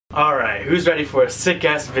Alright, who's ready for a sick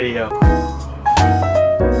ass video?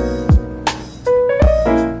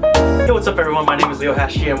 Hey, what's up everyone? My name is Leo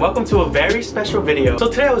Hashi and welcome to a very special video. So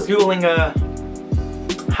today I was googling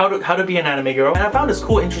how to be an anime girl, and I found this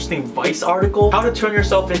cool interesting Vice article, how to turn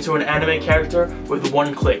yourself into an anime character with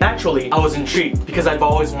one click. Naturally, I was intrigued because I've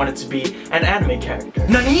always wanted to be an anime character.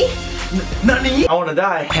 Nani? Nani? I wanna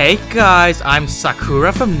die. Hey guys, I'm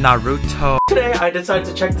Sakura from Naruto. Today I decided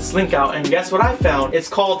to check this link out and guess what I found? It's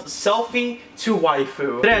called Selfie to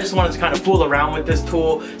Waifu. Today I just wanted to kind of fool around with this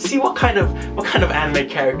tool, see what kind of anime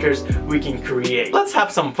characters we can create. Let's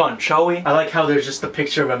have some fun, shall we? I like how there's just a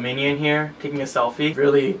picture of a minion here taking a selfie.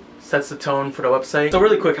 Really sets the tone for the website. So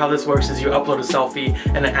really quick, how this works is you upload a selfie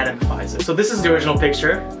and it animifies it. So this is the original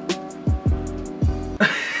picture.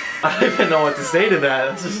 I don't even know what to say to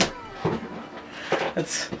that.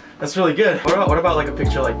 That's really good. What about like a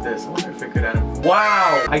picture like this? I wonder if it could animate.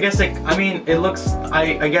 Wow! I guess it looks,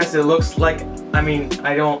 I guess it looks like, I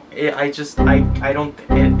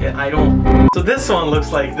don't. So this one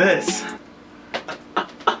looks like this.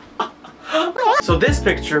 So this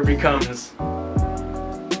picture becomes,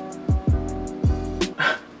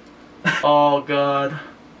 oh god.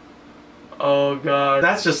 Oh god.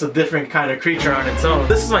 That's just a different kind of creature on its own.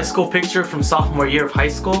 This is my school picture from sophomore year of high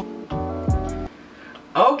school.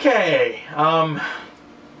 Okay, not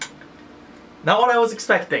what I was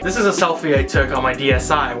expecting. This is a selfie I took on my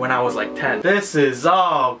DSi when I was like 10. This is,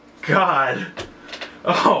 oh god.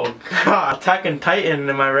 Oh god. Attack on Titan,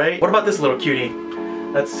 am I right? What about this little cutie?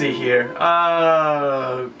 Let's see here.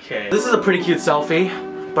 Okay. This is a pretty cute selfie,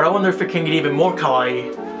 but I wonder if it can get even more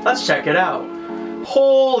kawaii. Let's check it out.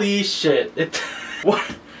 Holy shit. What?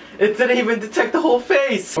 It didn't even detect the whole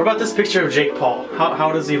face. What about this picture of Jake Paul?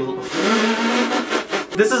 How does he look?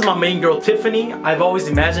 This is my main girl Tiffany. I've always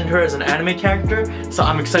imagined her as an anime character, so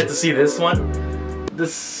I'm excited to see this one.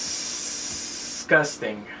 Disgusting.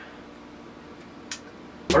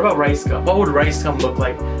 What about Rice Gum? What would Rice Gum look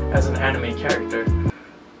like as an anime character?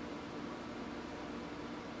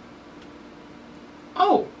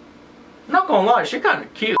 Oh, not gonna lie, she's kinda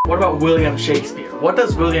cute. What about William Shakespeare? What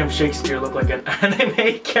does William Shakespeare look like an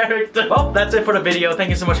anime character? Well, that's it for the video. Thank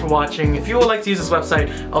you so much for watching. If you would like to use this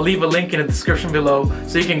website, I'll leave a link in the description below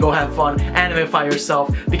so you can go have fun, animify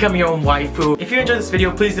yourself, become your own waifu. If you enjoyed this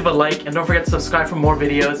video, please leave a like and don't forget to subscribe for more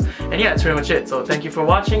videos. And yeah, that's pretty much it. So thank you for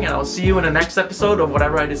watching and I'll see you in the next episode of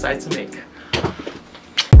whatever I decide to make.